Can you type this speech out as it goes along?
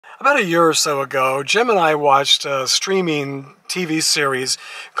About a year or so ago, Jim and I watched a streaming TV series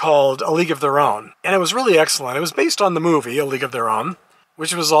called A League of Their Own, and it was really excellent. It was based on the movie A League of Their Own,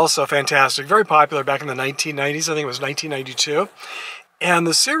 which was also fantastic, very popular back in the 1990s. I think it was 1992. And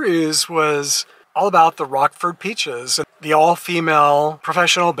the series was all about the Rockford Peaches, the all-female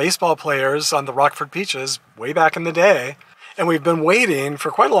professional baseball players on the Rockford Peaches way back in the day. And we've been waiting for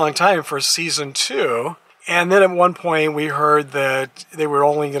quite a long time for season 2. And then at one point we heard that they were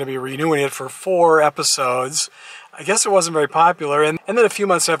only going to be renewing it for 4 episodes. I guess it wasn't very popular. And then a few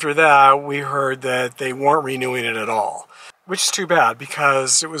months after that, we heard that they weren't renewing it at all, which is too bad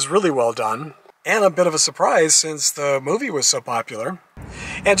because it was really well done and a bit of a surprise since the movie was so popular.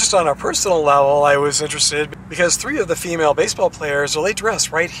 And just on a personal level, I was interested because 3 of the female baseball players are laid to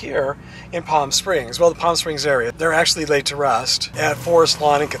rest right here in Palm Springs. Well, the Palm Springs area. They're actually laid to rest at Forest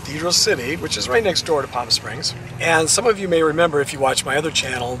Lawn in Cathedral City, which is right next door to Palm Springs. And some of you may remember, if you watch my other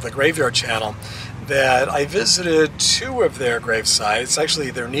channel, the Graveyard channel, that I visited 2 of their grave sites,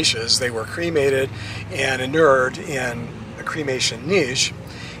 actually their niches. They were cremated and inurned in a cremation niche.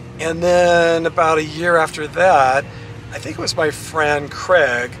 And then about a year after that, I think it was my friend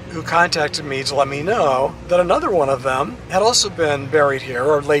Craig who contacted me to let me know that another one of them had also been buried here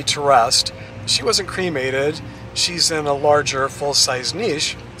or laid to rest. She wasn't cremated. She's in a larger full-size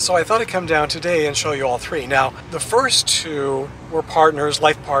niche. So I thought I'd come down today and show you all 3. Now, the first 2 were partners,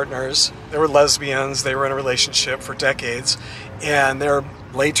 life partners. They were lesbians. They were in a relationship for decades. And they're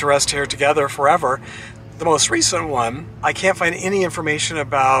laid to rest here together forever. The most recent one, I can't find any information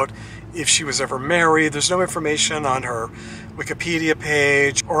about if she was ever married. There's no information on her Wikipedia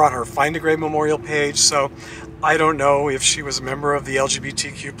page or on her Find a Grave Memorial page, so I don't know if she was a member of the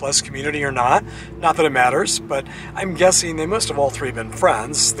LGBTQ plus community or not. Not that it matters, but I'm guessing they must have all 3 been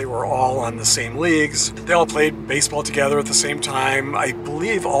friends. They were all on the same leagues. They all played baseball together at the same time. I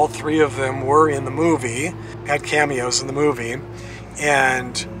believe all 3 of them were in the movie, had cameos in the movie,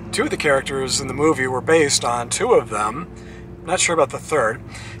 and 2 of the characters in the movie were based on 2 of them. I'm not sure about the 3rd,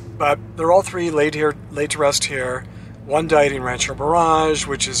 but they're all 3 laid to rest here. One died in Rancho Mirage,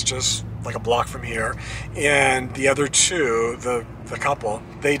 which is just like a block from here, and the other 2, the couple,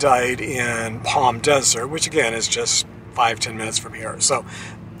 they died in Palm Desert, which again is just 5-10 minutes from here. So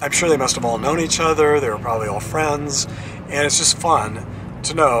I'm sure they must have all known each other. They were probably all friends, and it's just fun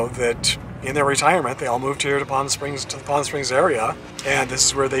to know that in their retirement, they all moved here to the Palm Springs area, and this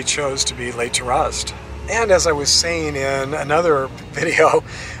is where they chose to be laid to rest. And as I was saying in another video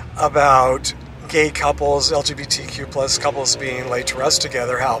about gay couples, LGBTQ plus couples being laid to rest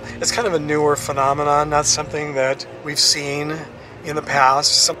together, how it's kind of a newer phenomenon, not something that we've seen in the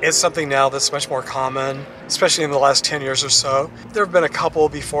past. It's something now that's much more common, especially in the last 10 years or so. There have been a couple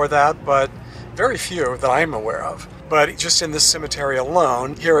before that, but very few that I'm aware of. But just in this cemetery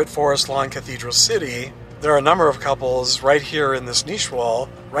alone, here at Forest Lawn Cathedral City, there are a number of couples right here in this niche wall,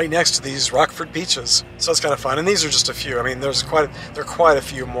 right next to these Rockford Peaches. So it's kind of fun. And these are just a few. I mean, there are quite a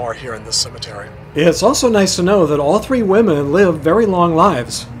few more here in this cemetery. It's also nice to know that all 3 women live very long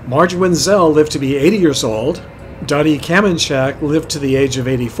lives. Marge Wenzel lived to be 80 years old, Dottie Kamenchak lived to the age of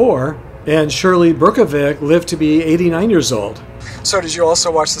 84, and Shirley Berkovic lived to be 89 years old. So did you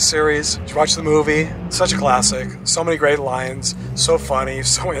also watch the series? Did you watch the movie? Such a classic. So many great lines. So funny,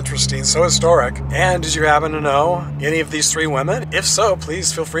 so interesting, so historic. And did you happen to know any of these 3 women? If so,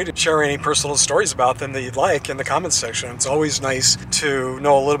 please feel free to share any personal stories about them that you'd like in the comments section. It's always nice to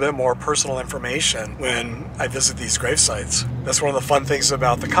know a little bit more personal information when I visit these grave sites. That's one of the fun things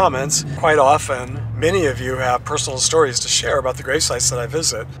about the comments. Quite often, many of you have personal stories to share about the grave sites that I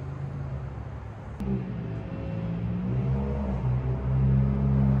visit.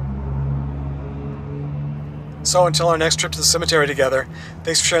 So until our next trip to the cemetery together,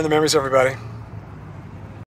 thanks for sharing the memories, everybody.